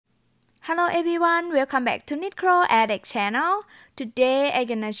Hello everyone, welcome back to Knit Crow Addict channel. Today I'm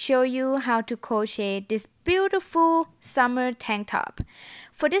gonna show you how to crochet this beautiful summer tank top.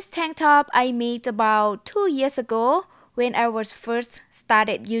 For this tank top I made about 2 years ago when I was first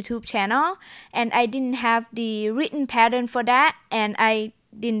started YouTube channel, and I didn't have the written pattern for that, and I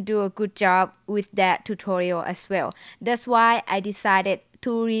didn't do a good job with that tutorial as well. That's why I decided to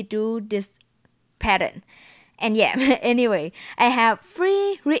redo this pattern. And yeah, anyway, I have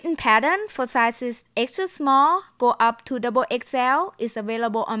free written pattern for sizes extra small, go up to XXL. It's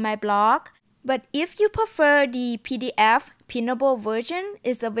available on my blog. But if you prefer the PDF printable version,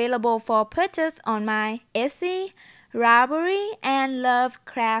 it's available for purchase on my Etsy, Ravelry, and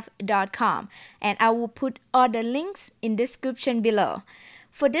lovecraft.com. And I will put all the links in description below.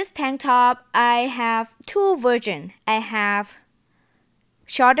 For this tank top, I have two versions. I have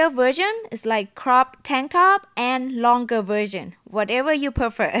shorter version is like crop tank top, and longer version, whatever you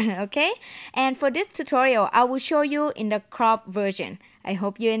prefer. Okay, and for this tutorial I will show you in the crop version. I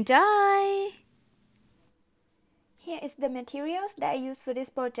hope you enjoy. Here is the materials that I use for this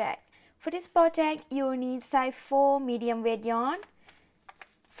project. For this project you will need size 4 medium weight yarn.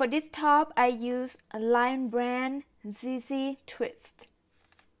 For this top I use a Lion brand ZZ Twist.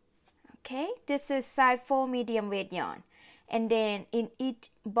 Okay, this is size 4 medium weight yarn. And then in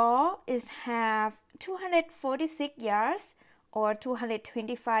each ball is have 246 yards or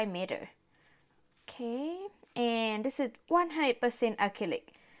 225 meter. Okay, and this is 100%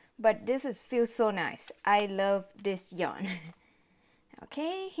 acrylic, but this is feels so nice. I love this yarn.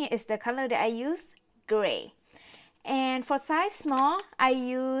 Okay, here is the color that I use, gray. And for size small, I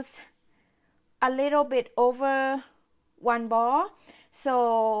use a little bit over one ball,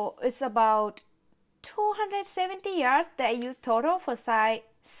 so it's about 270 yards that I use total for size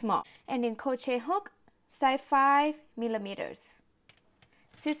small. And then crochet hook, size 5 millimeters,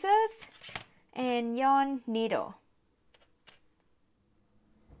 scissors, and yarn needle.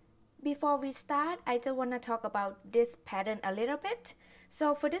 Before we start, I just want to talk about this pattern a little bit.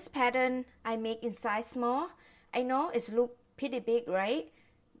 So for this pattern, I make in size small. I know it's look pretty big, right?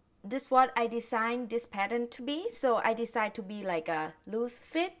 This is what I designed this pattern to be, so I decided to be like a loose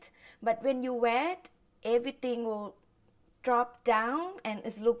fit, but when you wear it, everything will drop down and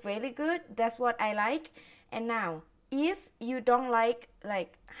it look very good. That's what I like. And now, if you don't like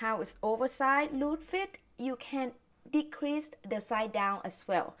how it's oversized loose fit, you can decrease the side down as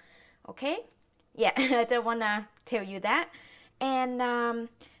well. Okay, yeah, I just wanna tell you that. And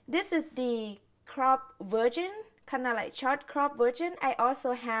this is the crop version, kind of like short crop version. I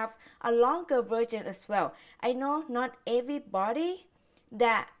also have a longer version as well. I know not everybody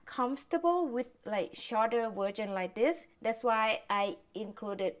that comfortable with like shorter version like this. That's why I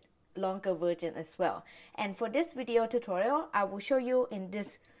included longer version as well. And for this video tutorial, I will show you in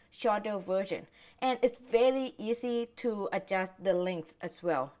this shorter version. And it's very easy to adjust the length as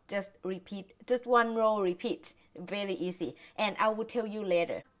well. Just repeat, just one row repeat. Very easy. And I will tell you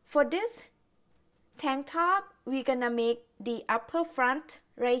later. For this tank top, we're gonna make the upper front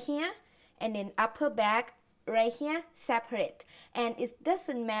right here and then upper back right here separate, and it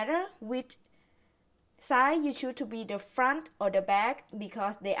doesn't matter which side you choose to be the front or the back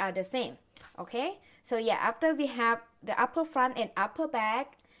because they are the same. Okay, so yeah, after we have the upper front and upper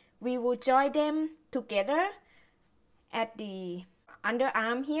back, we will join them together at the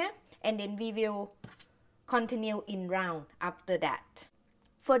underarm here, and then we will continue in round after that.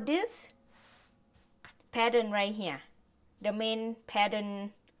 For this pattern right here, the main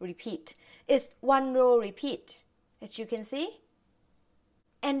pattern repeat is one row repeat, as you can see.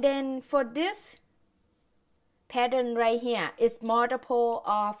 And then for this pattern right here is multiple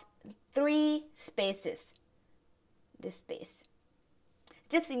of 3 spaces, this space,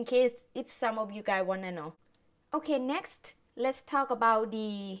 just in case if some of you guys want to know. Okay, next let's talk about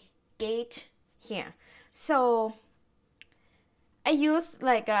the gauge here. So I use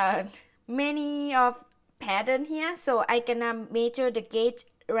like many of pattern here, so I can measure the gauge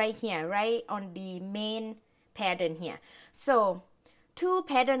right here, right on the main pattern here. So 2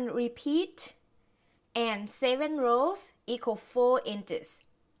 pattern repeat and 7 rows equal 4 inches.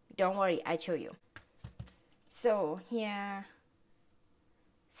 Don't worry, I show you. So here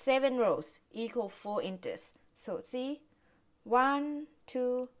 7 rows equal 4 inches. So see, 1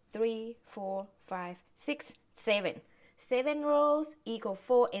 2 3 4 5 6 7. 7 rows equal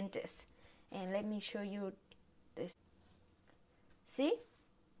 4 inches. And let me show you this. See?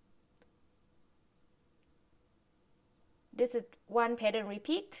 This is 1 pattern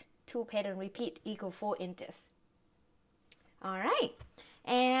repeat, 2 pattern repeat equal 4 inches. Alright,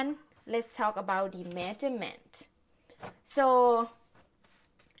 and let's talk about the measurement. So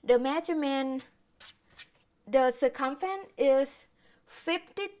the measurement, the circumference is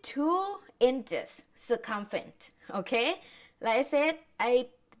 52 inches circumference, okay? Like I said, I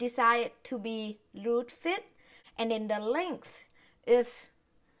decided to be loose fit, and then the length is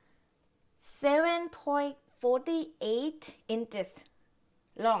 7.48 inches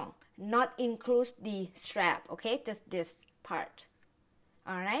long, not include the strap, okay? Just this part.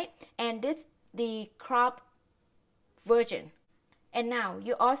 All right, and this the crop version. And now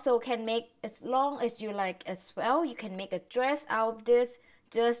you also can make as long as you like as well. You can make a dress out of this,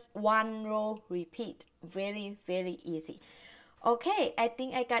 just one row repeat. Very, very easy. Okay, I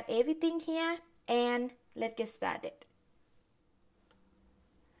think I got everything here, and let's get started.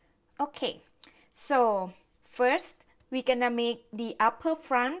 Okay, so first we're gonna make the upper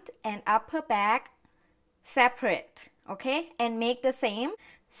front and upper back separate, okay, and make the same.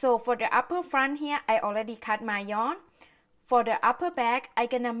 So for the upper front here, I already cut my yarn. For the upper back, I'm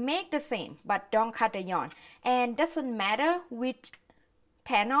gonna make the same, but don't cut the yarn. And doesn't matter which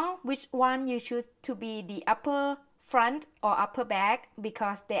panel, which one you choose to be the upper front or upper back,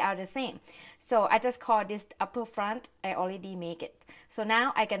 because they are the same. So I just call this upper front. I already make it. So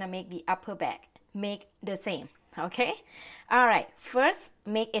now I'm gonna make the upper back. Make the same, okay? All right, first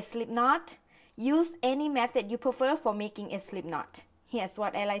make a slip knot. Use any method you prefer for making a slip knot. Here's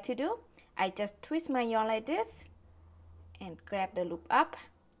what I like to do. I just twist my yarn like this and grab the loop up.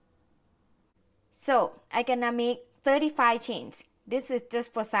 So I'm gonna make 35 chains. This is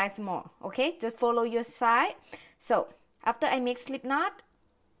just for size small, okay? Just follow your side. So after I make slip knot,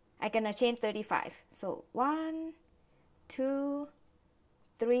 I'm gonna chain 35. So 1, 2,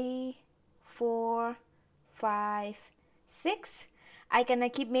 3, 4, 5, 6. I'm gonna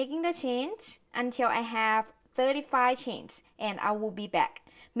keep making the chains until I have 35 chains, and I will be back.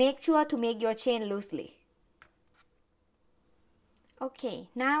 Make sure to make your chain loosely. Okay,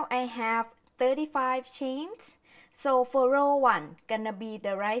 now I have 35 chains. So for row 1, gonna be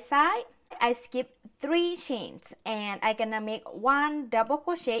the right side. I skip 3 chains, and I'm gonna make 1 double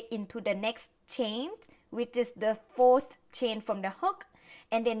crochet into the next chain, which is the 4th chain from the hook.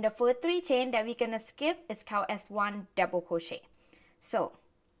 And then the first 3 chains that we're gonna skip is count as 1 double crochet. So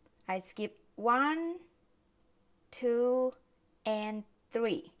I skip 1, 2, and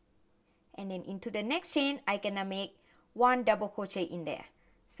 3. And then into the next chain, I'm gonna make 1 double crochet in there.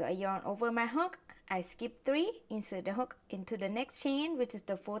 So I yarn over my hook, I skip 3, insert the hook into the next chain, which is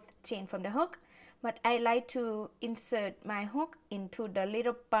the 4th chain from the hook. But I like to insert my hook into the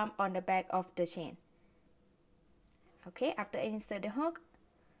little bump on the back of the chain. Okay, after I insert the hook,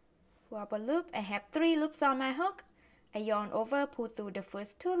 pull up a loop. I have 3 loops on my hook. I yarn over, pull through the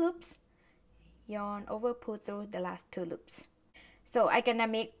first 2 loops, yarn over, pull through the last 2 loops. So I'm gonna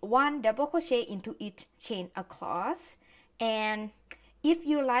make 1 double crochet into each chain across. And if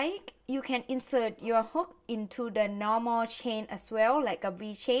you like, you can insert your hook into the normal chain as well, like a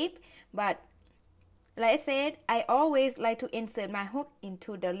V shape. But like I said, I always like to insert my hook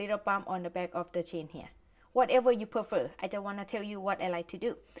into the little bump on the back of the chain here. Whatever you prefer. I just want to tell you what I like to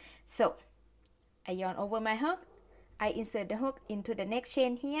do. So I yarn over my hook. I insert the hook into the next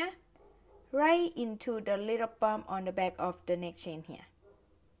chain here, right into the little bump on the back of the next chain here.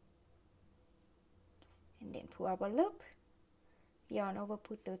 And then pull up a loop, yarn over,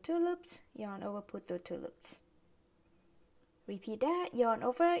 pull through 2 loops, yarn over, pull through 2 loops. Repeat that, yarn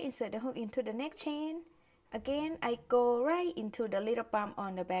over, insert the hook into the next chain. Again, I go right into the little bump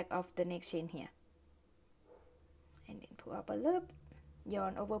on the back of the next chain here. And then pull up a loop,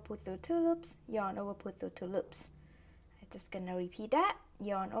 yarn over, pull through 2 loops, yarn over, pull through 2 loops. Just gonna repeat that,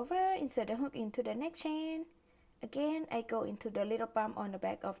 yarn over, insert the hook into the next chain. Again, I go into the little bump on the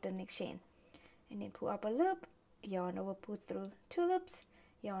back of the next chain, and then pull up a loop, yarn over, pull through 2 loops,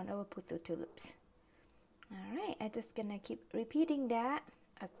 yarn over, pull through 2 loops. All right, I'm just gonna keep repeating that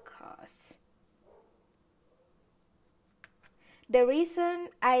across. The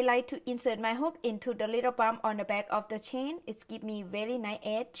reason I like to insert my hook into the little bump on the back of the chain is give me very nice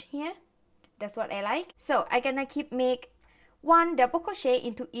edge here. That's what I like. So I'm gonna keep make 1 double crochet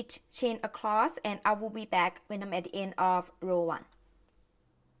into each chain across, and I will be back when I'm at the end of row 1.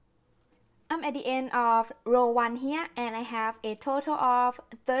 I'm at the end of row 1 here, and I have a total of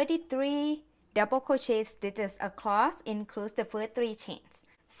 33 double crochet stitches across, includes the first 3 chains.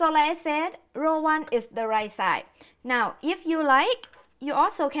 So like I said, row 1 is the right side. Now if you like, you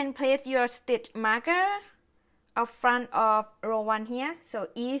also can place your stitch marker up front of row 1 here, so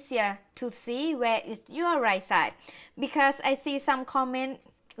easier to see where is your right side, because I see some comment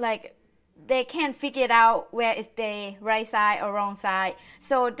like they can't figure it out where is the right side or wrong side.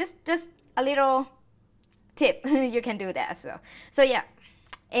 So just a little tip, you can do that as well. So yeah,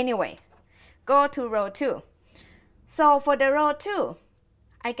 Anyway, go to row 2. So for the row 2,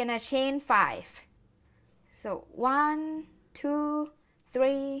 I'm gonna chain 5. So 1, 2,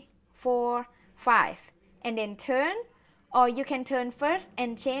 3, 4, 5, and then turn, or you can turn first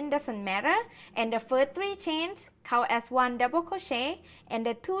and chain, doesn't matter. And the first 3 chains count as 1 double crochet, and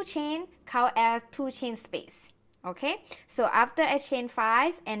the 2 chain count as 2 chain space. Okay, so after I chain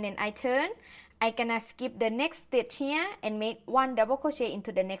 5 and then I turn, I'm gonna skip the next stitch here and make 1 double crochet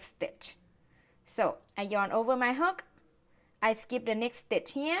into the next stitch. So I yarn over my hook, I skip the next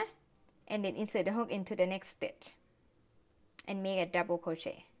stitch here, and then insert the hook into the next stitch and make a double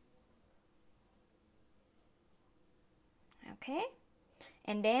crochet. Okay,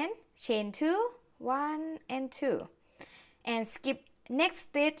 and then chain 2, 1 and 2, and skip next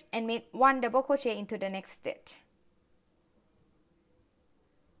stitch and make 1 double crochet into the next stitch.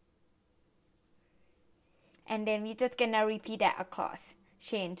 And then we're just gonna repeat that across.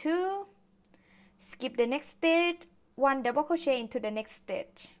 Chain 2, skip the next stitch, 1 double crochet into the next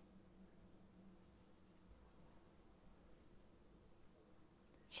stitch.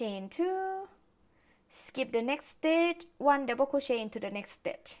 Chain 2, skip the next stitch, 1 double crochet into the next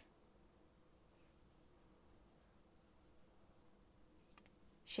stitch.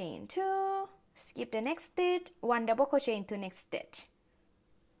 Chain 2, skip the next stitch, 1 double crochet into next stitch.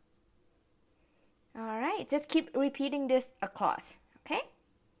 Alright, just keep repeating this across, okay?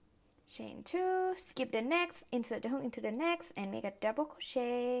 Chain 2, skip the next, insert the hook into the next and make a double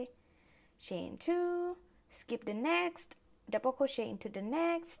crochet. Chain 2, skip the next, double crochet into the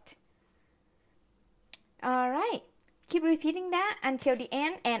next. Alright, keep repeating that until the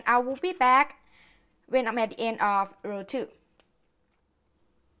end, and I will be back when I'm at the end of row 2.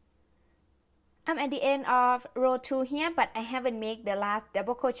 I'm at the end of row 2 here, but I haven't made the last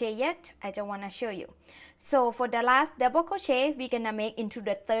double crochet yet. I just want to show you. So for the last double crochet, we're gonna make into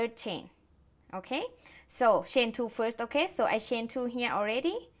the 3rd chain. Okay, so chain 2 first. Okay, so I chain 2 here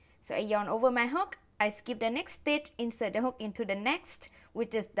already. So I yarn over my hook, I skip the next stitch, insert the hook into the next,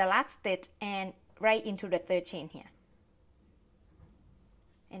 which is the last stitch, and right into the 3rd chain here,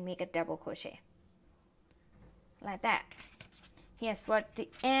 and make a double crochet like that. Here's what the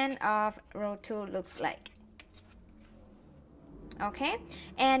end of row 2 looks like. Okay,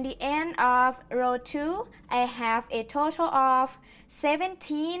 and the end of row 2, I have a total of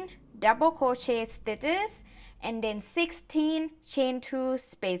 17 double crochet stitches and then 16 chain 2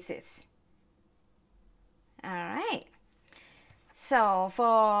 spaces. Alright, so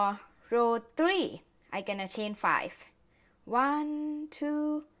for row 3, I'm gonna chain 5. 1,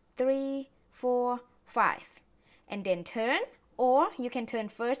 2, 3, 4, 5, and then turn, or you can turn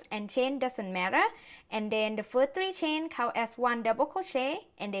first and chain, doesn't matter. And then the first 3 chain count as 1 double crochet,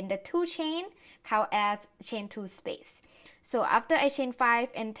 and then the 2 chain count as chain 2 space. So after I chain 5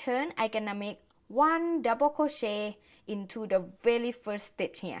 and turn, I'm gonna make 1 double crochet into the very first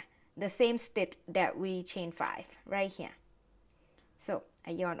stitch here, the same stitch that we chain 5 right here. So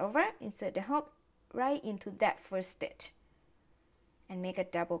I yarn over, insert the hook right into that first stitch and make a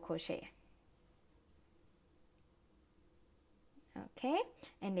double crochet. Okay,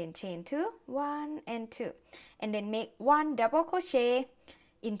 and then chain 2, 1 and 2, and then make 1 double crochet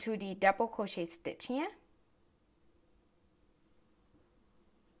into the double crochet stitch here,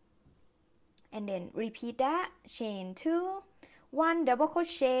 and then repeat that. Chain 2, 1 double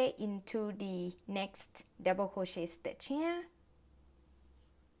crochet into the next double crochet stitch here,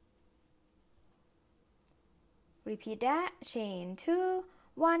 repeat that. Chain 2,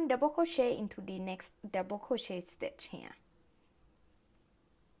 1 double crochet into the next double crochet stitch here,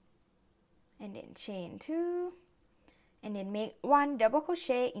 and then chain 2, and then make 1 double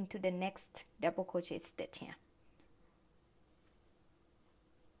crochet into the next double crochet stitch here.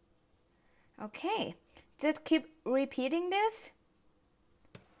 Okay, just keep repeating this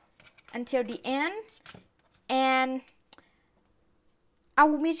until the end, and I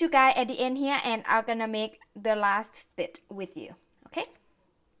will meet you guys at the end here, and I'm gonna make the last stitch with you. Okay,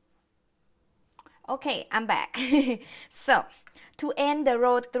 okay, I'm back. So to end the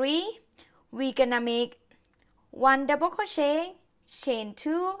row 3, we're gonna make 1 double crochet, chain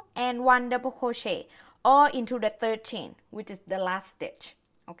 2 and 1 double crochet all into the 3rd chain, which is the last stitch.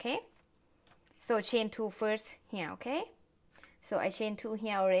 Okay, so chain 2 first here. Okay, so I chain 2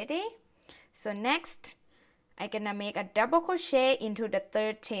 here already. So next I'm gonna make a double crochet into the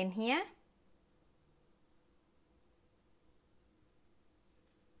 3rd chain here,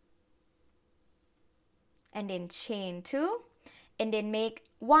 and then chain 2, and then make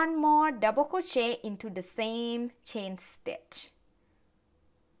 1 more double crochet into the same chain stitch.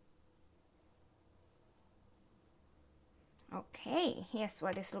 Okay, here's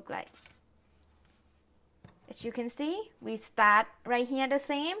what this looks like. As you can see, we start right here the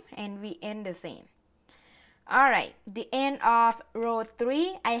same and we end the same. Alright, the end of row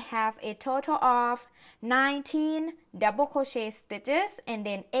 3, I have a total of 19 double crochet stitches and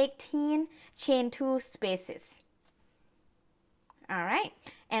then 18 chain 2 spaces. Alright,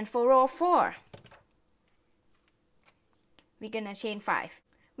 and for row 4, we're gonna chain 5.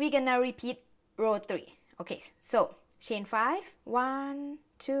 We're gonna repeat row 3. Okay, so chain 5, 1,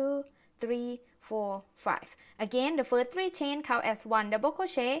 2, 3, 4, 5. Again, the first 3 chain count as 1 double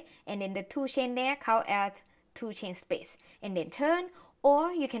crochet, and then the 2 chain there count as 2 chain space. And then turn,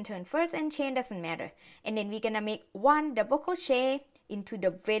 or you can turn first and chain, doesn't matter. And then we're gonna make 1 double crochet into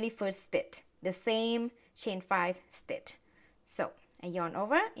the very first stitch, the same chain 5 stitch. So I yarn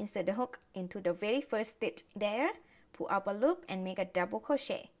over, insert the hook into the very first stitch there, pull up a loop and make a double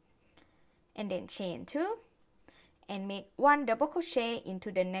crochet. And then chain 2 and make 1 double crochet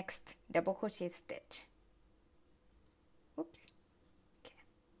into the next double crochet stitch. Oops. Okay.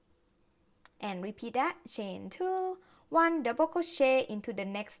 And repeat that, chain 2, 1 double crochet into the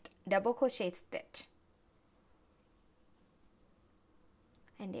next double crochet stitch.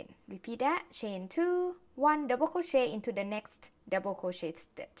 And then repeat that, chain 2, 1 double crochet into the next double crochet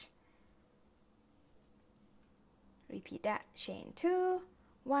stitch. Repeat that, chain 2,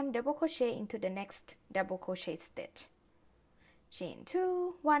 1 double crochet into the next double crochet stitch. Chain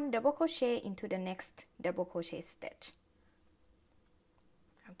 2, 1 double crochet into the next double crochet stitch.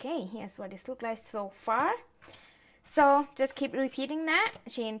 Okay, here's what this looks like so far. So just keep repeating that.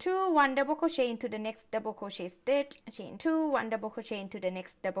 Chain 2, 1 double crochet into the next double crochet stitch. Chain 2, 1 double crochet into the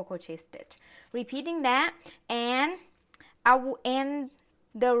next double crochet stitch. Repeating that, and I will end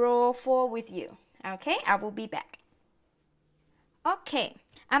the row 4 with you. Okay, I will be back. Okay,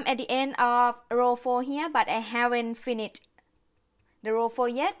 I'm at the end of row 4 here, but I haven't finished the row 4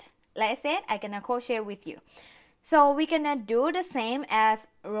 yet. Like I said, I'm gonna crochet with you. So we're gonna do the same as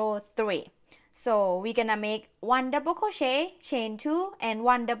row 3. So we're gonna make 1 double crochet, chain 2, and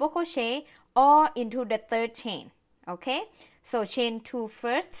 1 double crochet all into the third chain. Okay, so chain 2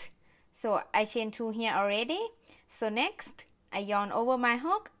 first. So I chain 2 here already. So next, I yarn over my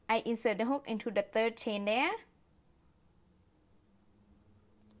hook. I insert the hook into the third chain there.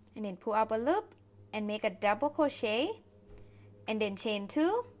 And then pull up a loop and make a double crochet. And then chain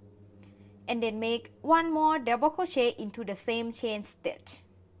 2. And then make 1 more double crochet into the same chain stitch.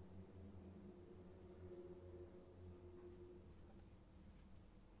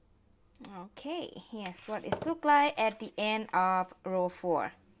 Okay, here's what it looks like at the end of row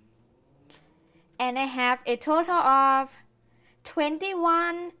 4. And I have a total of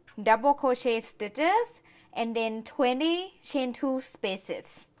 21 double crochet stitches and then 20 chain 2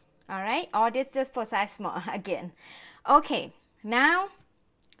 spaces. Alright, all this just for size small again. Okay, now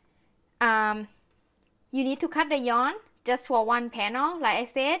you need to cut the yarn just for 1 panel, like I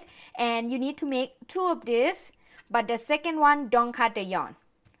said, and you need to make 2 of this, but the second one don't cut the yarn.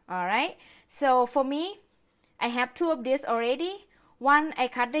 Alright, so for me, I have 2 of this already. One I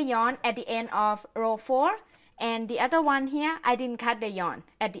cut the yarn at the end of row 4, and the other one here I didn't cut the yarn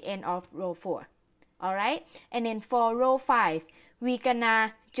at the end of row 4. Alright, and then for row 5, we're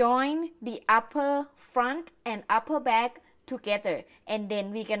gonna join the upper front and upper back together, and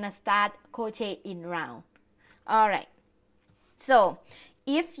then we're gonna start crochet in round. Alright, so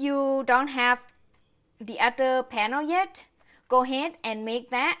if you don't have the other panel yet, go ahead and make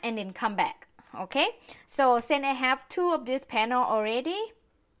that and then come back. Okay, so since I have 2 of this panel already,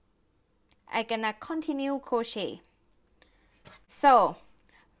 I'm gonna continue crochet. So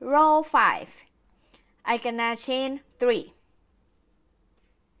row 5, I'm gonna chain 3.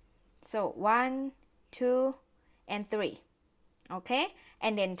 So 1, 2, and 3. Okay,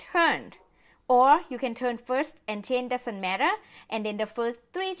 and then turn, or you can turn first and chain, doesn't matter, and then the first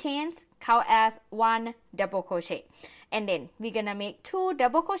 3 chains count as 1 double crochet, and then we're gonna make 2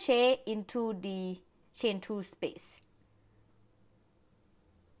 double crochet into the chain 2 space.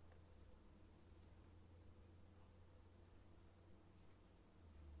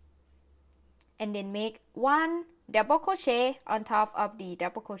 And then make 1 double crochet on top of the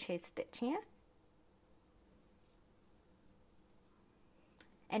double crochet stitch here.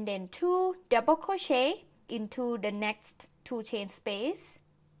 And then 2 double crochet into the next 2 chain space.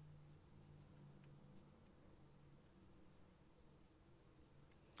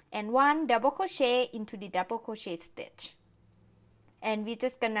 And 1 double crochet into the double crochet stitch. And we're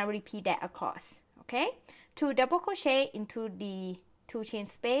just gonna repeat that across. Okay, 2 double crochet into the 2 chain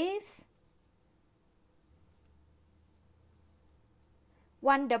space.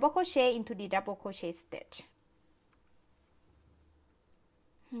 1 double crochet into the double crochet stitch.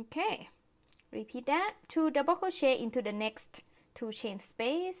 Okay, repeat that. 2 double crochet into the next 2 chain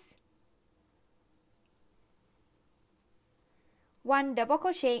space, 1 double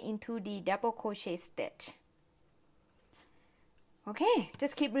crochet into the double crochet stitch. Okay,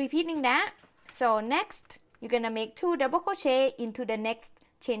 just keep repeating that. So next, you're gonna make 2 double crochet into the next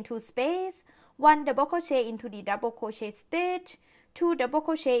chain 2 space, 1 double crochet into the double crochet stitch, 2 double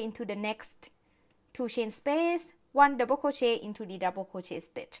crochet into the next 2 chain space, 1 double crochet into the double crochet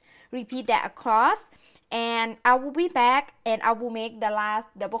stitch. Repeat that across, and I will be back and I will make the last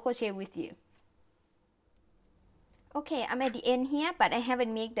double crochet with you. Okay, I'm at the end here, but I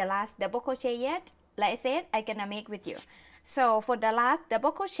haven't made the last double crochet yet. Like I said, I'm gonna make with you. So for the last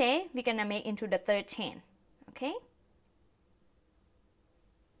double crochet, we're gonna make into the 3rd chain. Okay,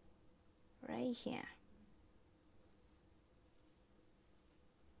 right here.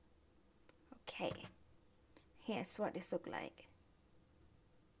 Okay, here's what this looks like.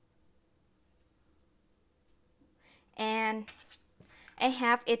 And I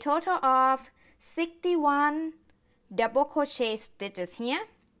have a total of 61 double crochet stitches here.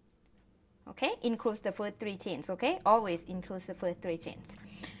 Okay, includes the first 3 chains. Okay, always includes the first 3 chains.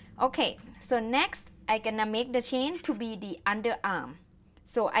 Okay, so next I'm gonna make the chain to be the underarm.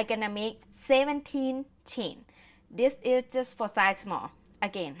 So I'm gonna make 17 chain. This is just for size small.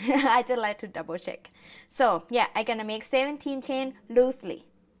 Again, I just like to double check. So yeah, I'm gonna make 17 chain loosely.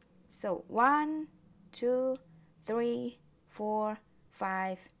 So 1, 2, 3, 4,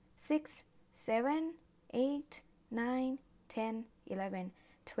 5, 6, 7, 8, 9, 10, 11,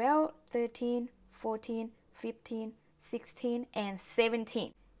 12, 13, 14, 15, 16, and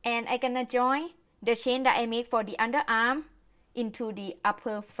 17. And I'm gonna join the chain that I made for the underarm into the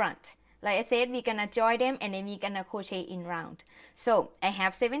upper front. Like I said, we're gonna join them and then we're gonna crochet in round. So I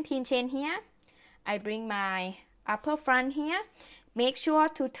have 17 chain here. I bring my upper front here. Make sure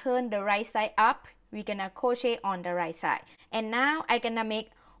to turn the right side up. We're gonna crochet on the right side. And now I'm gonna make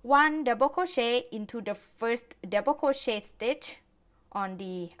 1 double crochet into the first double crochet stitch on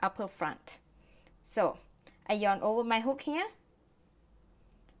the upper front. So I yarn over my hook here,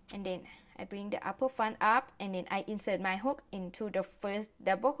 and then I bring the upper front up, and then I insert my hook into the first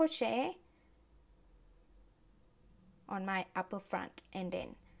double crochet on my upper front, and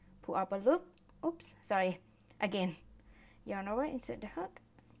then pull up a loop. Oops, sorry, again, yarn over, insert the hook,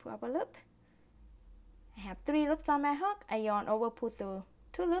 pull up a loop. I have 3 loops on my hook. I yarn over, pull through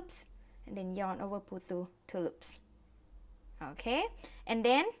 2 loops, and then yarn over, pull through 2 loops. Okay, and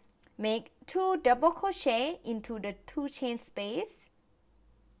then make 2 double crochet into the 2 chain space,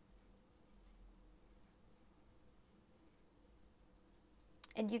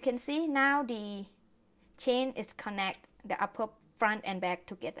 and you can see now the chain is connect the upper front and back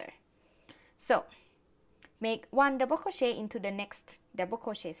together. So make 1 double crochet into the next double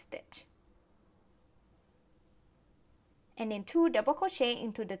crochet stitch, and then 2 double crochet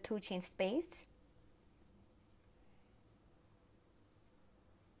into the 2 chain space,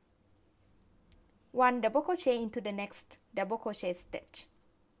 1 double crochet into the next double crochet stitch,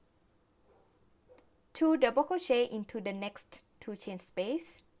 2 double crochet into the next 2 chain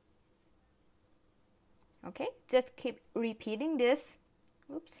space. Okay, just keep repeating this,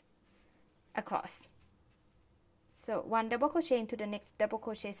 oops, across. So 1 double crochet into the next double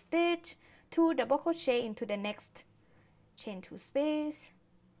crochet stitch, 2 double crochet into the next chain 2 space,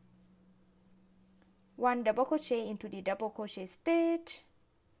 1 double crochet into the double crochet stitch,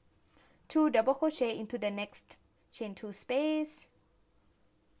 2 double crochet into the next chain 2 space.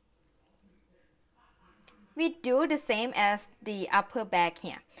 We do the same as the upper back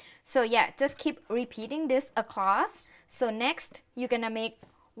here. So yeah, just keep repeating this across. So next, you're gonna make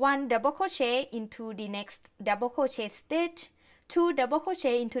 1 double crochet into the next double crochet stitch, 2 double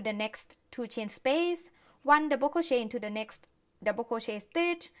crochet into the next 2 chain space, 1 double crochet into the next double crochet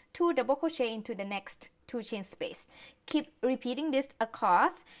stitch, 2 double crochet into the next 2 chain space. Keep repeating this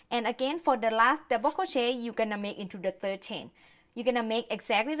across, and again for the last double crochet you're gonna make into the 3rd chain. You're gonna make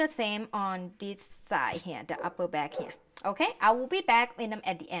exactly the same on this side here, the upper back here. Okay, I will be back when I'm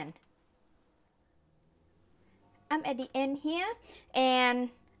at the end. I'm at the end here, and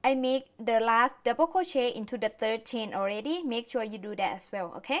I make the last double crochet into the 3rd chain already. Make sure you do that as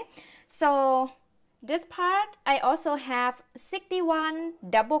well. Okay, so this part I also have 61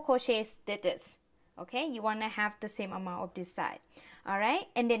 double crochet stitches. Okay, you want to have the same amount of this side. All right,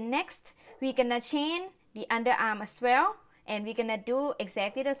 and then next we're gonna chain the underarm as well, and we're gonna do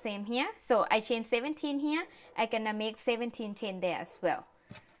exactly the same here. So I chain 17 here, I'm gonna make 17 chain there as well.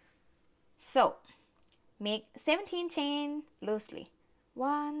 So make 17 chain loosely.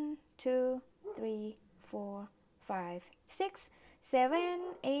 1, 2, 3, 4, 5, 6, 7,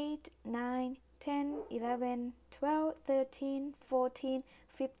 8, 9, 10, 11, 12, 13, 14,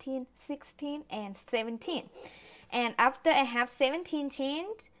 15, 16, and 17. And after I have 17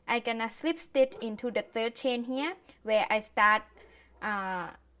 chains, I'm gonna slip stitch into the third chain here, where I start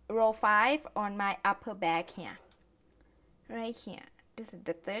row 5 on my upper back here. Right here. This is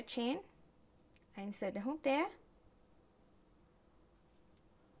the third chain. I insert the hook there.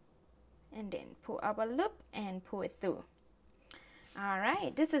 And then pull up a loop and pull it through.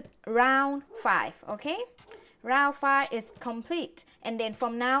 Alright, this is round 5, okay? Round 5 is complete. And then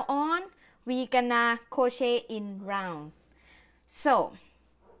from now on, we're gonna crochet in round. So,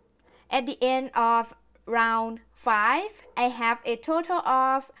 at the end of round 5, I have a total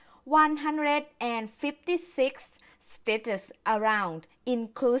of 156 stitches around,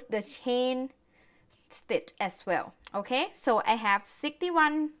 includes the chain stitch as well. Okay, so I have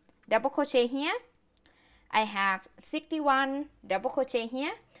 61 double crochet here, I have 61 double crochet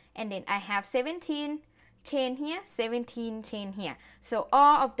here, and then I have 17 chain here, 17 chain here. So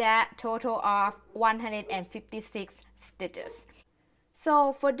all of that total of 156 stitches.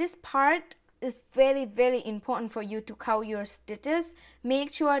 So for this part, it's very important for you to count your stitches.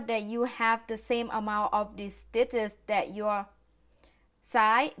 Make sure that you have the same amount of these stitches that your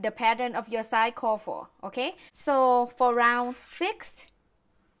side, the pattern of your side call for. Okay, so for round 6,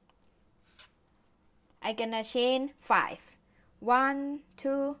 I'm gonna chain 5. 1,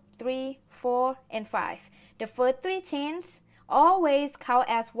 2, 3, 4, and 5. The first 3 chains always count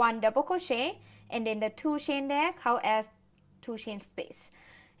as 1 double crochet, and then the 2 chain there count as 2 chain space.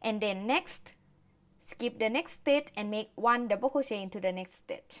 And then next, skip the next stitch and make 1 double crochet into the next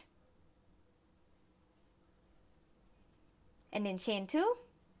stitch. And then chain 2,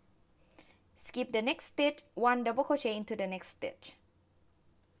 skip the next stitch, 1 double crochet into the next stitch.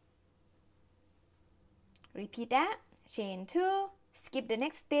 Repeat that. Chain 2, skip the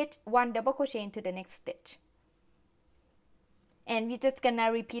next stitch, 1 double crochet into the next stitch. And we're just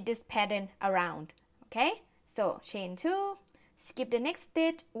gonna repeat this pattern around. Okay, so chain 2, skip the next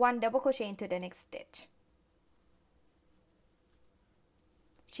stitch, 1 double crochet into the next stitch.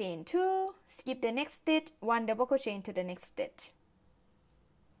 Chain 2, skip the next stitch, 1 double crochet into the next stitch.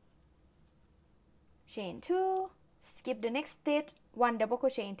 Chain 2, skip the next stitch, 1 double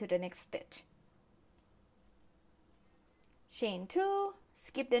crochet into the next stitch. Chain 2,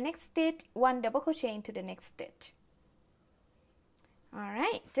 skip the next stitch, 1 double crochet into the next stitch.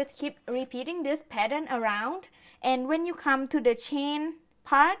 Alright, just keep repeating this pattern around, and when you come to the chain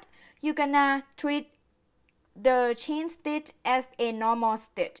part, you're gonna treat the chain stitch as a normal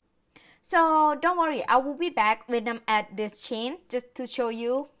stitch. So don't worry, I will be back when I'm at this chain just to show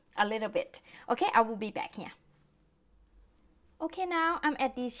you a little bit. Okay, I will be back here. Okay, now I'm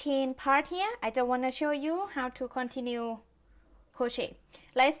at the chain part here. I just want to show you how to continue crochet.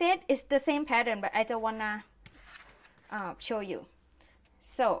 Like I said, it's the same pattern, but I just want to show you.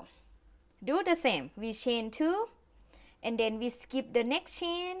 So do the same. We chain 2, and then we skip the next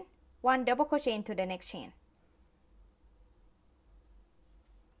chain, 1 double crochet into the next chain.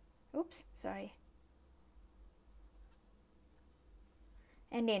 Oops, sorry.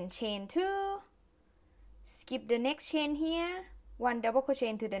 And then chain 2, skip the next chain here, 1 double crochet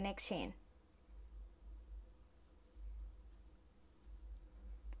into the next chain.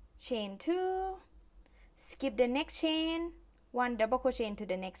 Chain 2, skip the next chain, 1 double crochet into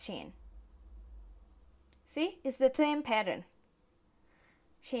the next chain. See, it's the same pattern.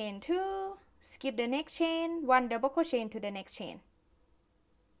 Chain 2, skip the next chain, 1 double crochet into the next chain.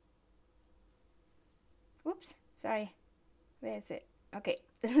 Oops, sorry. Where is it? Okay,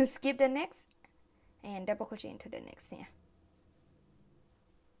 skip the next and double crochet into the next here.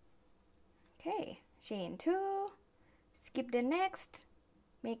 Okay, chain 2, skip the next,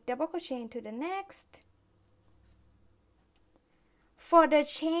 make double crochet into the next. For the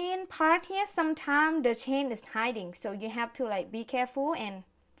chain part here, sometimes the chain is hiding, so you have to like be careful and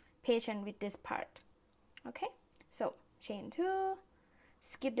patient with this part. Okay, so chain 2,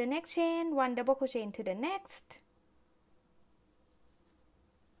 skip the next chain, 1 double crochet into the next.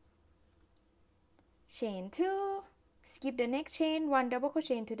 Chain 2, skip the next chain, 1 double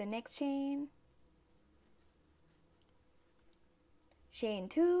crochet into the next chain. Chain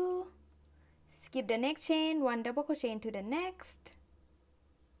 2, skip the next chain, 1 double crochet into the next.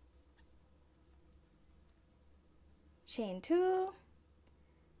 Chain 2,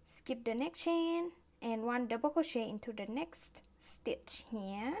 skip the next chain, and 1 double crochet into the next stitch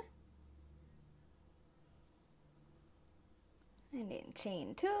here. And then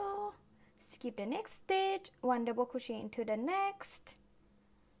chain 2, skip the next stitch, 1 double crochet into the next.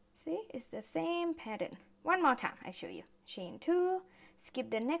 See, it's the same pattern. One more time, I show you. chain 2, skip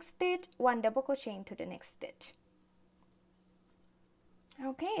the next stitch, 1 double crochet into the next stitch.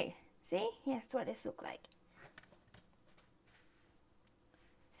 Okay, see, here's what it looks like.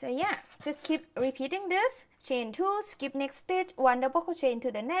 So yeah, just keep repeating this. Chain 2, skip next stitch, 1 double crochet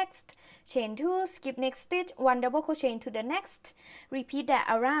into the next. Chain 2, skip next stitch, 1 double crochet into the next. Repeat that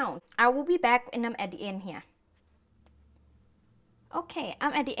around. I will be back and I'm at the end here. Okay,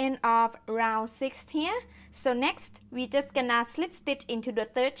 I'm at the end of round 6 here. So next, we just gonna slip stitch into the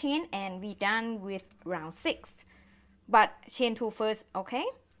 3rd chain and we done with round 6. But chain 2 first, okay?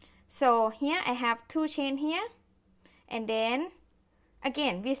 So here I have 2 chain here, and then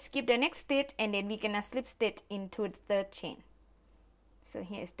again we skip the next stitch and then we're gonna slip stitch into the 3rd chain. So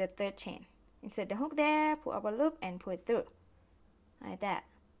here is the 3rd chain. Insert the hook there, pull up a loop and pull it through like that.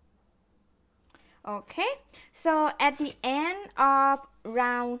 Okay, so at the end of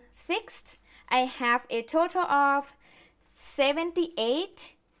round 6, I have a total of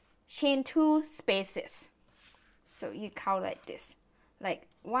 78 chain 2 spaces. So you count like this, like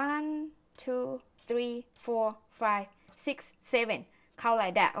 1, 2, 3, 4, 5, 6, 7. Count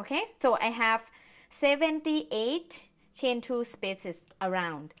like that, okay? So I have 78 chain 2 spaces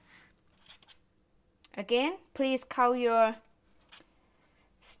around. Again, please count your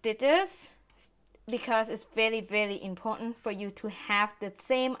stitches because it's very important for you to have the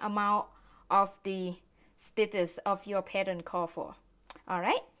same amount of the stitches of your pattern call for.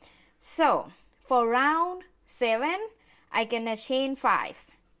 Alright, so for round 7, I'm gonna chain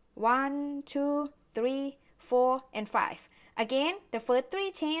 5. 1, 2, 3, 4, and 5. Again, the first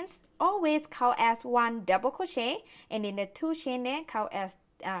 3 chains always count as 1 double crochet, and then the 2 chain there count as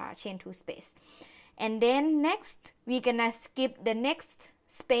chain 2 space. And then next, we're gonna skip the next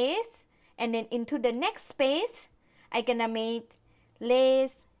space, and then into the next space, I'm gonna make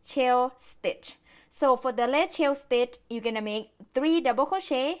lace shell stitch. So for the lace shell stitch, you're gonna make 3 double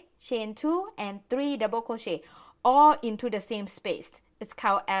crochet, chain 2, and 3 double crochet, all into the same space. It's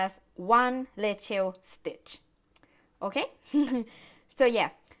called as 1 lace shell stitch. Okay? So yeah,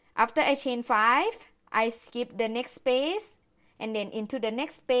 after I chain 5, I skip the next space, and then into the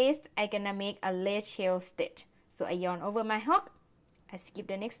next space, I'm gonna make a lace shell stitch. So I yarn over my hook, I skip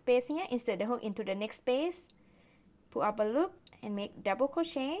the next space here, insert the hook into the next space, pull up a loop, and make double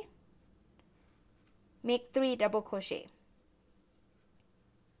crochet, make 3 double crochet,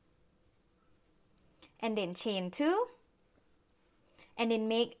 and then chain 2, and then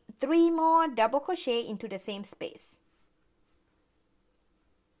make 3 more double crochet into the same space.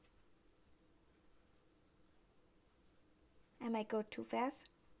 I might go too fast.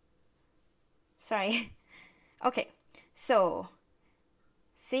 Sorry. Okay, so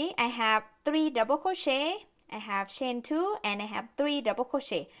see, I have 3 double crochet, I have chain 2, and I have 3 double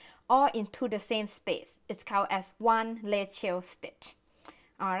crochet, all into the same space. It's called as 1 lace shell stitch.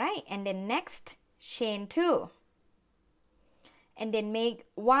 Alright, and then next, chain 2, and then make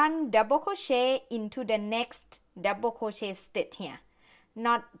 1 double crochet into the next double crochet stitch here.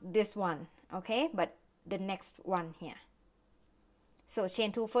 Not this one, okay, but the next one here. So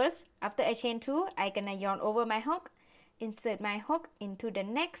chain 2 first. After I chain 2, I'm gonna yarn over my hook, insert my hook into the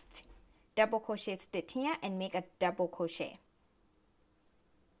next double crochet stitch here and make a double crochet.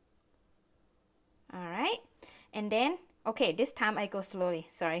 Alright, and then, okay, this time I go slowly,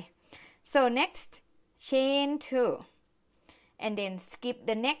 sorry. So next, chain 2, and then skip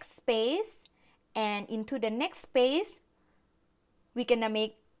the next space, and into the next space, we're gonna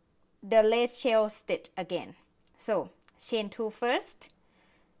make the lace shell stitch again. So chain 2 first,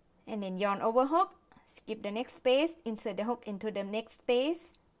 and then yarn over hook, skip the next space, insert the hook into the next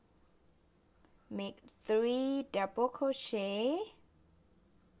space, make 3 double crochet,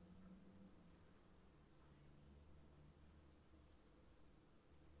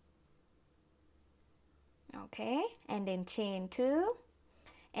 okay, and then chain 2,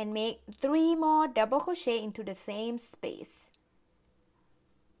 and make 3 more double crochet into the same space.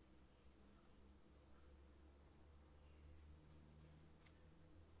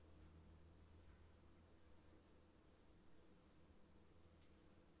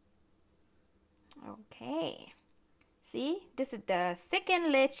 Okay, see, this is the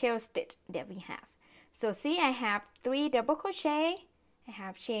second lace shell stitch that we have. So see, I have 3 double crochet, I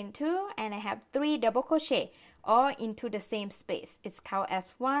have chain 2, and I have 3 double crochet, all into the same space. It's called as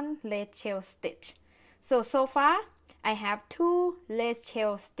 1 lace shell stitch. So far, I have 2 lace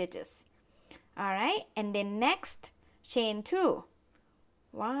shell stitches. Alright, and then next, chain 2,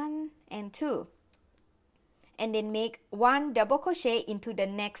 1 and 2. And then make 1 double crochet into the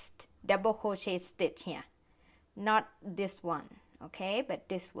next double crochet stitch here. Not this one, okay, but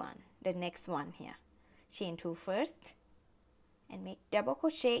this one, the next one here. Chain 2 first, and make double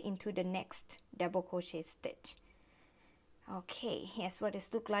crochet into the next double crochet stitch. Okay, here's what it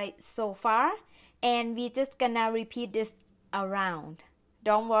looks like so far, and we're just gonna repeat this around.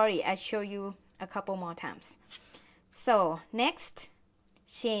 Don't worry, I'll show you a couple more times. So next,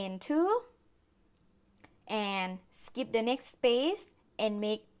 chain 2 and skip the next space and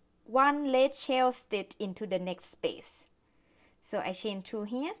make 1 lead shell stitch into the next space. So I chain 2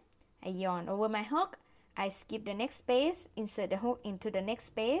 here, I yarn over my hook, I skip the next space, insert the hook into the next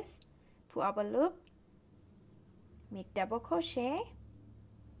space, pull up a loop, make double crochet,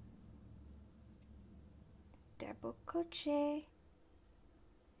 double crochet,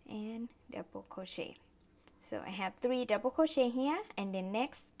 and double crochet. So I have 3 double crochet here, and then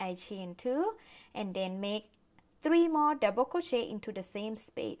next I chain 2 and then make 3 more double crochet into the same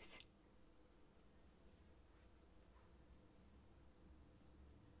space.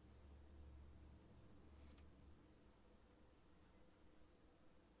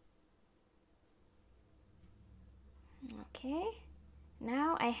 Okay,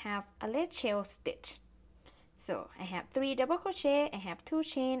 now I have a lead shell stitch. So I have 3 double crochet, I have 2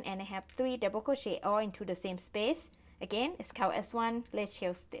 chain, and I have 3 double crochet all into the same space. Again, it's counted as 1 lead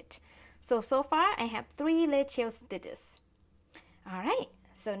shell stitch. So far I have 3 lead shell stitches. Alright,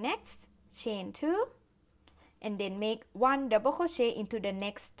 so next chain 2 and then make 1 double crochet into the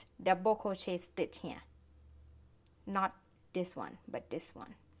next double crochet stitch here. Not this one, but this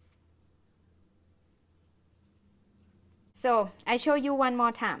one. So I show you one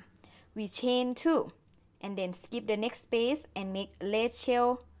more time. We chain 2 and then skip the next space and make lead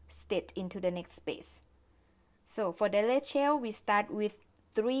shell stitch into the next space. So for the lead shell, we start with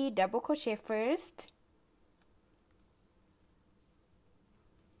 3 double crochet first,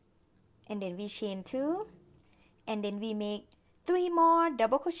 and then we chain 2 and then we make 3 more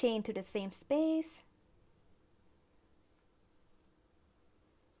double crochet into the same space.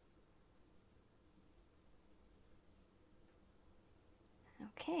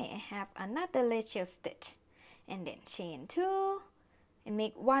 Okay, I have another lead shell stitch, and then chain 2 and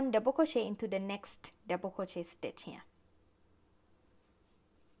make 1 double crochet into the next double crochet stitch here.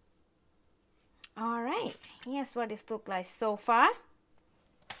 Alright, here's what it looks like so far.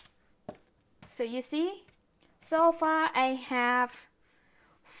 So you see, so far I have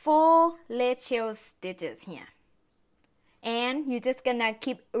 4 lead shell stitches here, and you're just gonna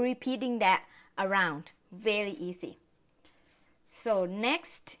keep repeating that around. Very easy. So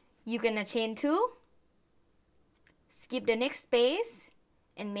next, you're gonna chain 2, skip the next space,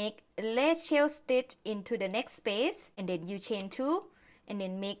 and make a lead shell stitch into the next space, and then you chain 2, and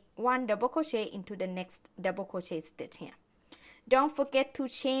then make 1 double crochet into the next double crochet stitch here. Don't forget to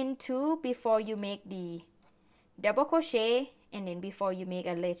chain 2 before you make the double crochet, and then before you make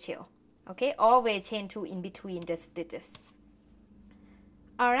a lead shell. Okay, always chain 2 in between the stitches.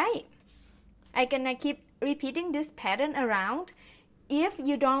 Alright, I'm gonna keep repeating this pattern around. If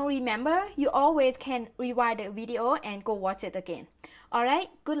you don't remember, you always can rewind the video and go watch it again. Alright,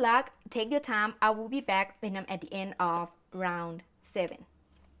 good luck, take your time. I will be back when I'm at the end of round 7.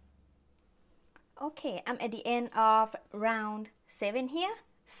 Okay, I'm at the end of round 7 here.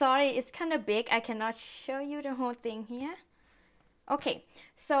 Sorry, it's kind of big, I cannot show you the whole thing here. Okay,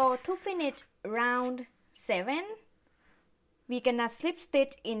 so to finish round 7, we're gonna slip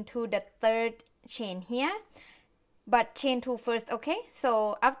stitch into the 3rd chain here, but chain 2 first. Okay,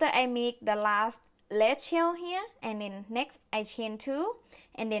 so after I make the last lead shell here, and then next I chain 2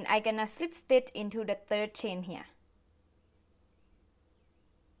 and then I gonna slip stitch into the 3rd chain here,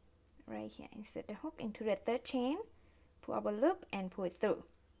 right here. Insert the hook into the 3rd chain, pull up a loop and pull it through,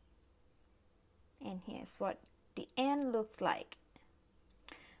 and here's what the end looks like.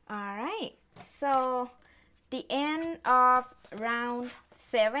 Alright, so the end of round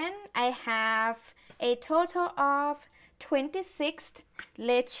 7, I have a total of 26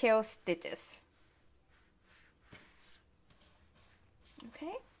 lead shell stitches.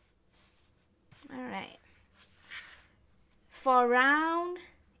 Okay, alright. For round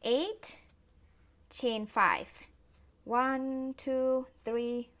 8, chain 5. 1, 2,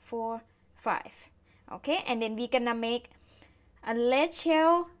 3, 4, 5. Okay, and then we're gonna make a lead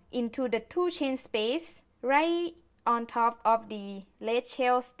shell into the 2 chain space right on top of the lead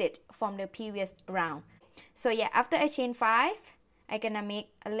shell stitch from the previous round. So yeah, after I chain 5, I'm gonna make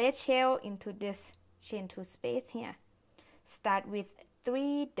a lead shell into this chain 2 space here. Start with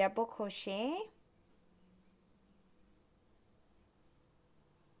 3 double crochet,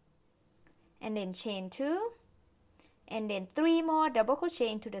 and then chain 2, and then 3 more double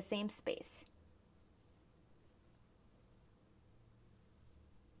crochet into the same space.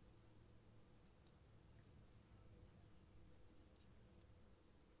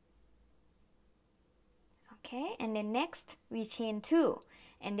 Okay, and then next we chain 2,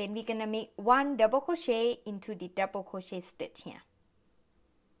 and then we're gonna make 1 double crochet into the double crochet stitch here.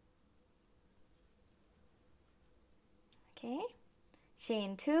 Okay,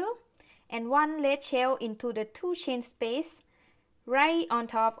 chain 2 and 1 lead shell into the 2 chain space right on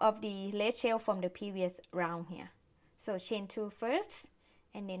top of the lead shell from the previous round here. So chain 2 first,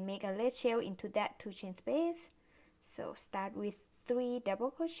 and then make a lead shell into that 2 chain space. So start with 3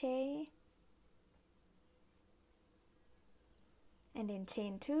 double crochet, and then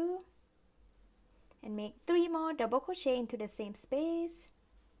chain 2 and make 3 more double crochet into the same space,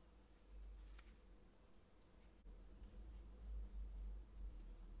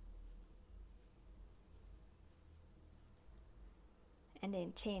 and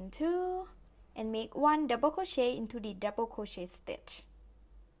then chain 2 and make 1 double crochet into the double crochet stitch.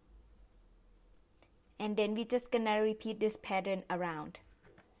 And then we're just gonna repeat this pattern around.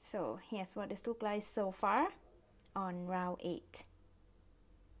 So here's what this looks like so far on round 8.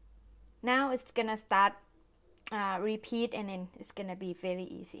 Now it's gonna start repeat, and then it's gonna be very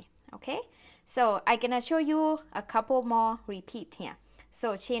easy. Okay, so I'm gonna show you a couple more repeat here.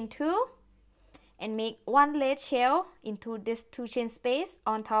 So chain 2 and make 1 lead shell into this 2 chain space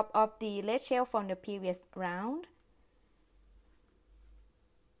on top of the lead shell from the previous round.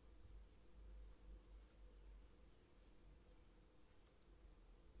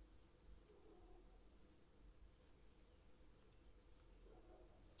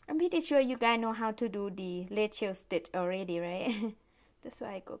 I'm pretty sure you guys know how to do the lead shell stitch already, right? That's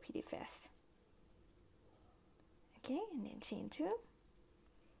why I go pretty fast. Okay, and then chain 2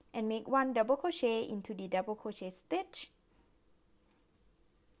 and make 1 double crochet into the double crochet stitch,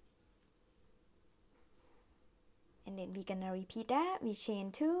 and then we're gonna repeat that. We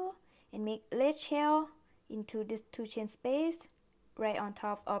chain 2 and make lead shell into this 2 chain space right on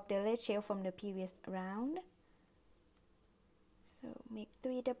top of the lead shell from the previous round. So make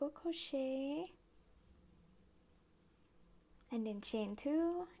 3 double crochet, and then chain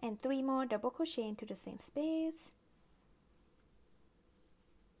 2 and 3 more double crochet into the same space,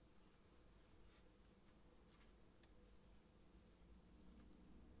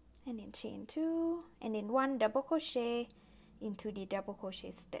 and then chain 2 and then 1 double crochet into the double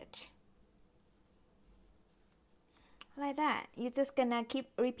crochet stitch. Like that. You're just gonna keep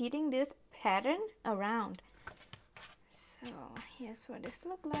repeating this pattern around. So here's what this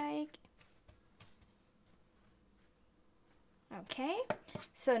look like. Okay,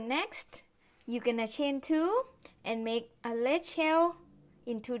 so next you're gonna chain 2 and make a lead shell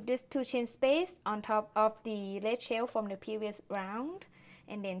into this 2 chain space on top of the lead shell from the previous round,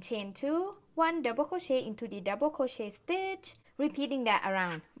 and then chain 2, 1 double crochet into the double crochet stitch, repeating that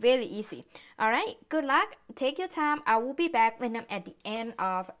around. Very easy. All right, good luck, take your time. I will be back when I'm at the end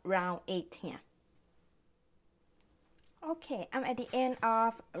of round 8 here. Okay, I'm at the end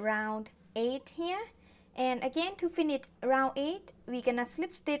of round 8 here, and again, to finish round 8, we're gonna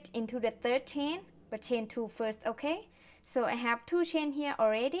slip stitch into the 3rd chain, but chain 2 first. Okay, so I have 2 chain here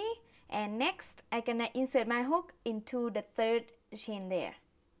already, and next I'm gonna insert my hook into the 3rd chain there.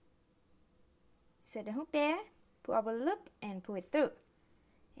 Insert the hook there, pull up a loop and pull it through,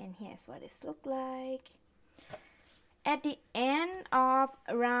 and here's what this look like. At the end of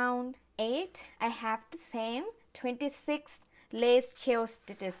round 8, I have the same 26 lace shell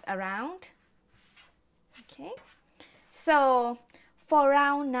stitches around. Okay, so for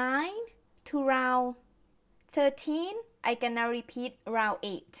round 9 to round 13, I'm gonna repeat round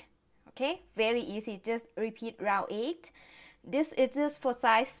 8. Okay, very easy, just repeat round 8. This is just for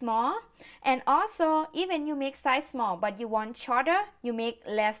size small, and also even you make size small but you want shorter, you make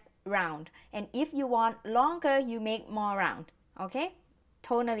less round, and if you want longer, you make more round. Okay,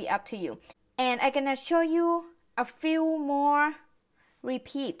 totally up to you. And I'm gonna show you a few more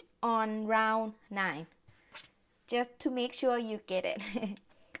repeat on round 9 just to make sure you get it.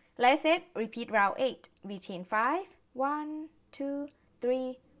 Like I said, repeat round 8. We chain 5, 1, 2,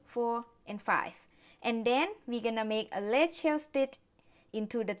 3, 4 and 5, and then we're gonna make a lead shell stitch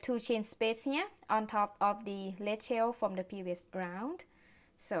into the 2 chain space here on top of the lead shell from the previous round.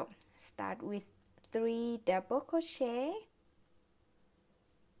 So start with 3 double crochet,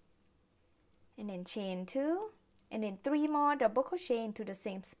 and then chain 2 and then 3 more double crochet into the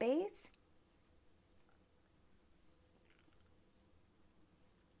same space,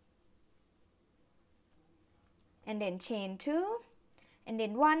 and then chain 2 and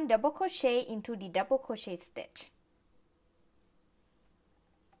then 1 double crochet into the double crochet stitch,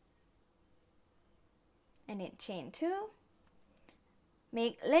 and then chain 2,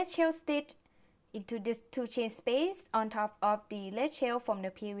 make lead shell stitch into this 2 chain space on top of the lead shell from the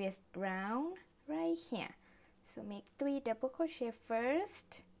previous round right here. So make 3 double crochet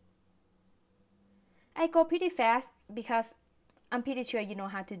first. I go pretty fast because I'm pretty sure you know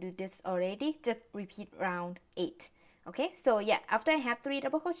how to do this already. Just repeat round 8. Okay, so yeah, after I have 3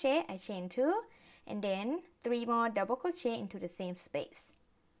 double crochet, I chain 2 and then 3 more double crochet into the same space.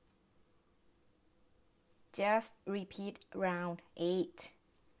 Just repeat round 8.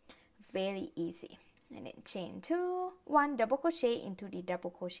 Very easy. And then chain 2, 1 double crochet into the double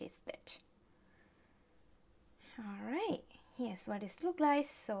crochet stitch. Alright, here's what it looks like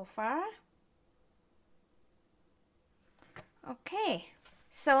so far. Okay,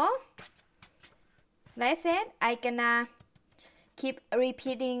 so like I said, I'm gonna keep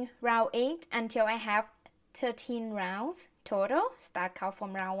repeating round 8 until I have 13 rounds total. Start count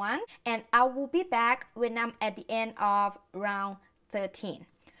from round 1, and I will be back when I'm at the end of round 13.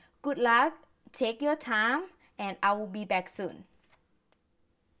 Good luck, take your time, and I will be back soon.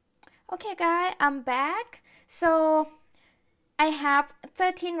 Okay guys, I'm back. So I have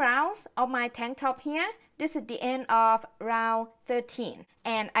 13 rounds of my tank top here. This is the end of round 13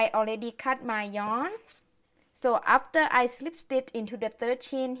 and I already cut my yarn. So after I slip stitch into the third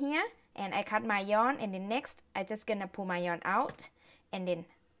chain here and I cut my yarn, and then next I just gonna pull my yarn out, and then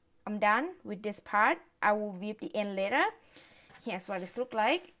I'm done with this part. I will weave the end later. Here's what it looks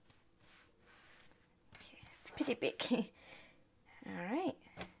like. Okay, it's pretty big. Alright,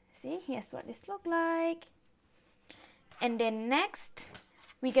 see, here's what this looks like. And then next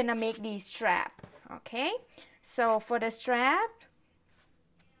we're gonna make the strap. Okay, so for the strap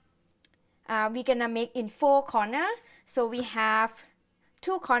we're gonna make in 4 corners. So we have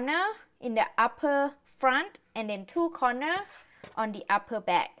 2 corners in the upper front and then 2 corners on the upper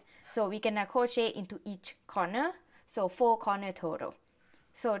back. So we're gonna crochet into each corner, so 4 corners total.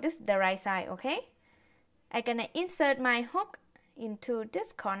 So this is the right side. Okay, I'm gonna insert my hook into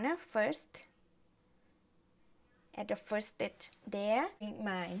this corner first at the first stitch there. Make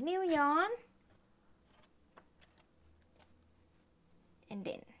my new yarn and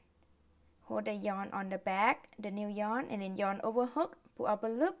then hold the yarn on the back, the new yarn, and then yarn over hook, pull up a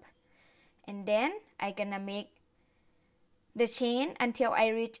loop, and then I'm gonna make the chain until I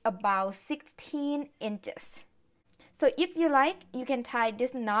reach about 16 inches. So if you like, you can tie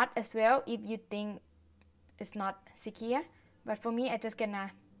this knot as well if you think it's not secure, but for me I just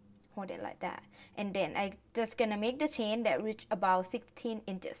gonna hold it like that, and then I just gonna make the chain that reach about 16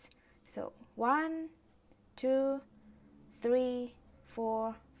 inches. So 1, 2, 3,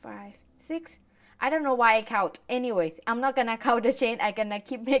 4, 5, 6. I don't know why I count. Anyways, I'm not gonna count the chain. I'm gonna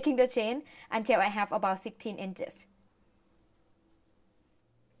keep making the chain until I have about 16 inches.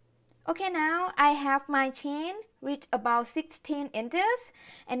 Okay, now I have my chain reach about 16 inches,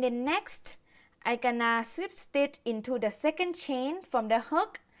 and then next I'm gonna slip stitch into the second chain from the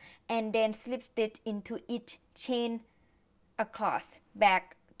hook and then slip stitch into each chain across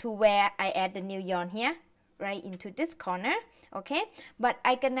back to where I add the new yarn here, right into this corner. Okay, but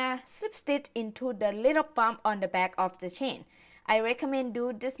I'm gonna slip stitch into the little bump on the back of the chain. I recommend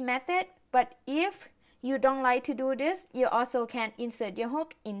do this method, but if you don't like to do this, you also can insert your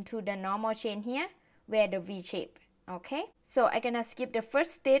hook into the normal chain here where the V shape. Okay, so I'm gonna skip the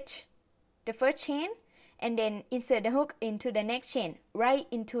first stitch, the first chain, and then insert the hook into the next chain, right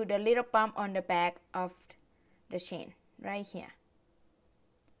into the little bump on the back of the chain, right here.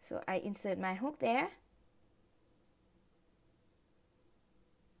 So I insert my hook there.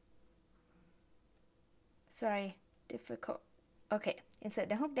 Sorry, difficult. Okay, insert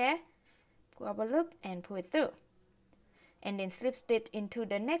the hook there, pull up a loop and pull it through. And then slip stitch into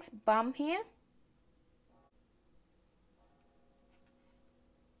the next bump here.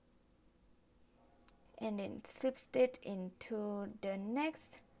 And then slip stitch into the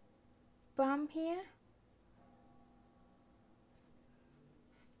next bump here.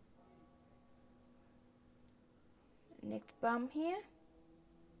 Next bump here.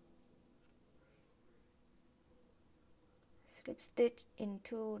 Slip stitch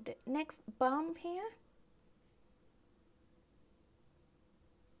into the next bump here.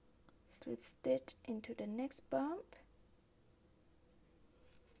 Slip stitch into the next bump.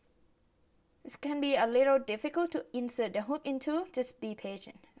 This can be a little difficult to insert the hook into, just be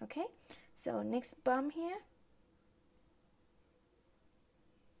patient, okay? So next bump here.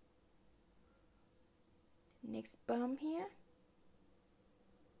 Next bump here.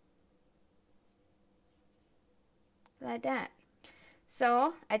 Like that.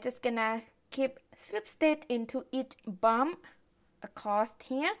 So I just gonna keep slip stitch into each bump across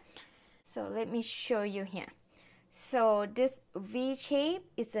here. So let me show you here. So this V shape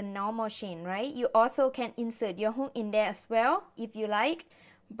is a normal chain, right? You also can insert your hook in there as well if you like.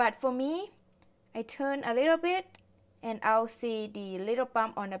 But for me, I turn a little bit and I'll see the little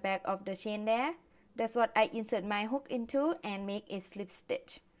bump on the back of the chain there. That's what I insert my hook into and make a slip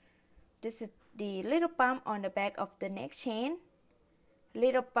stitch. This is the little bump on the back of the next chain,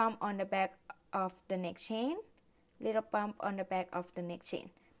 little bump on the back of the next chain, little bump on the back of the next chain.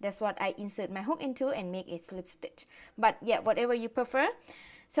 That's what I insert my hook into and make a slip stitch. But yeah, whatever you prefer.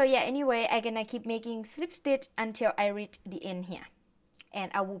 So yeah, anyway, I'm gonna keep making slip stitch until I reach the end here,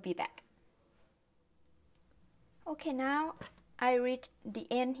 and I will be back. Okay, now I reach the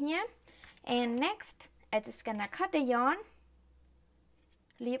end here, and next I'm just gonna cut the yarn,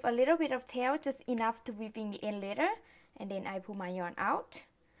 leave a little bit of tail, just enough to weave in the end later, and then I pull my yarn out,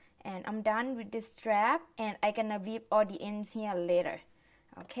 and I'm done with this strap, and I'm gonna weave all the ends here later.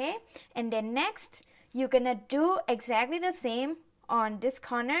 Okay, and then next you're gonna do exactly the same on this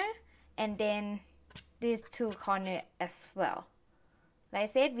corner and then these two corners as well. Like I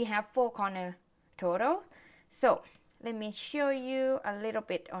said, we have 4 corners total. So let me show you a little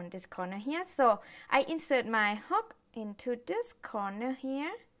bit on this corner here. So I insert my hook into this corner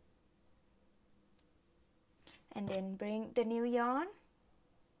here and then bring the new yarn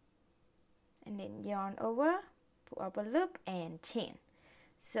and then yarn over, pull up a loop and chain.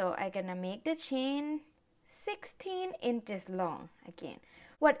 So I'm gonna make the chain 16 inches long again.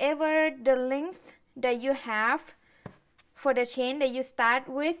 Whatever the length that you have for the chain that you start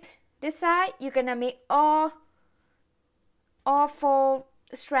with this side, you're gonna make all 4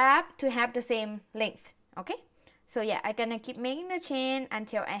 straps to have the same length. Okay, so yeah, I'm gonna keep making the chain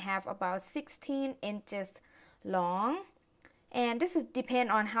until I have about 16 inches long, and this is depend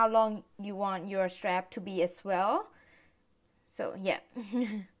on how long you want your strap to be as well. So yeah.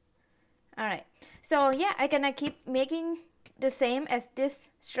 All right, so yeah, I'm gonna keep making the same as this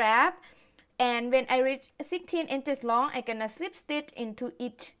strap, and when I reach 16 inches long, I'm gonna slip stitch into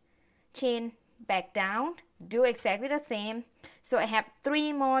each chain back down, do exactly the same. So I have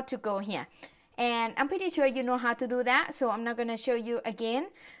 3 more to go here, and I'm pretty sure you know how to do that, so I'm not gonna show you again.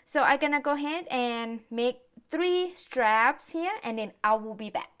 So I'm gonna go ahead and make 3 straps here, and then I will be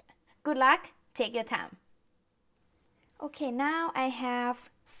back. Good luck, take your time. Okay, now I have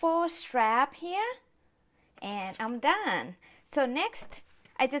 4 straps here and I'm done. So next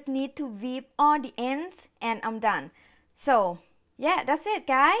I just need to weave all the ends and I'm done. So yeah, that's it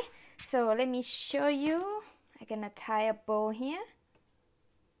guys. So let me show you. I'm gonna tie a bow here.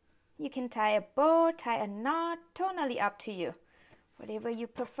 You can tie a bow, tie a knot, totally up to you, whatever you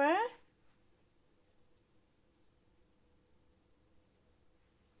prefer.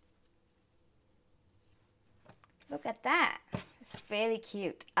 Look at that. It's very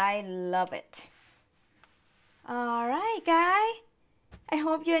cute. I love it. Alright guys, I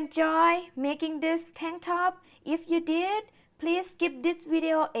hope you enjoy making this tank top. If you did, please give this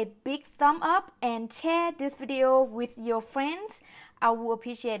video a big thumb up and share this video with your friends. I will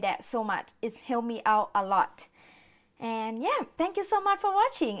appreciate that so much. It's helped me out a lot. And yeah, thank you so much for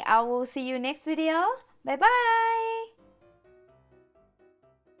watching. I will see you next video. Bye bye.